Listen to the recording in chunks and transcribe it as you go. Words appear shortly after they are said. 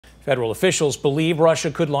Federal officials believe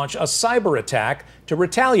Russia could launch a cyber attack to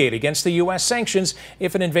retaliate against the U.S. sanctions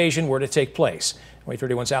if an invasion were to take place. WAAY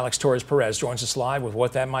 31's Alex Torres-Perez joins us live with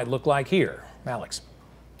what that might look like here. Alex.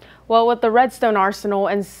 Well, with the Redstone Arsenal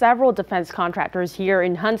and several defense contractors here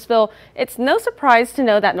in Huntsville, it's no surprise to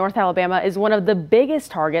know that North Alabama is one of the biggest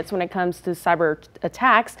targets when it comes to cyber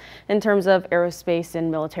attacks in terms of aerospace and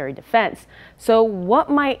military defense. So what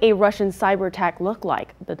might a Russian cyber attack look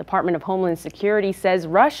like? The Department of Homeland Security says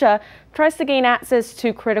Russia tries to gain access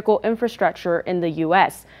to critical infrastructure in the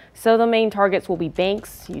U.S. So the main targets will be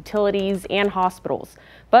banks, utilities, and hospitals.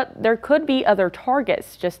 But there could be other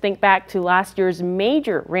targets. Just think back to last year's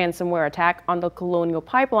major ransomware attack on the Colonial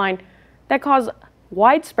Pipeline that caused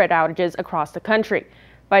widespread outages across the country.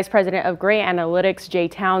 Vice President of Gray Analytics, Jay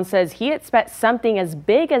Town, says he expects something as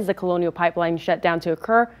big as the Colonial Pipeline shutdown to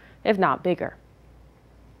occur, if not bigger.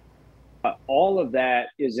 All of that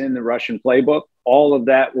is in the Russian playbook. All of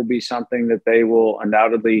that will be something that they will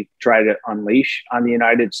undoubtedly try to unleash on the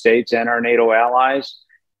United States and our NATO allies.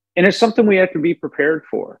 And it's something we have to be prepared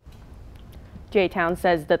for. Jay Town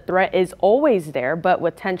says the threat is always there, but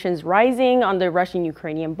with tensions rising on the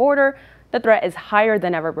Russian-Ukrainian border, the threat is higher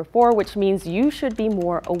than ever before, which means you should be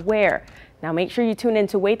more aware. Now make sure you tune in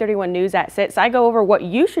to WAAY 31 News at 6. I go over what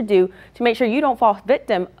you should do to make sure you don't fall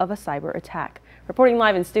victim of a cyber attack. Reporting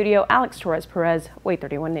live in studio, Alex Torres-Perez, WAAY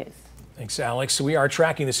 31 News. Thanks, Alex. We are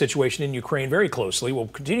tracking the situation in Ukraine very closely. We'll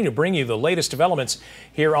continue to bring you the latest developments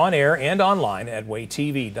here on air and online at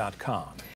WAAYTV.com.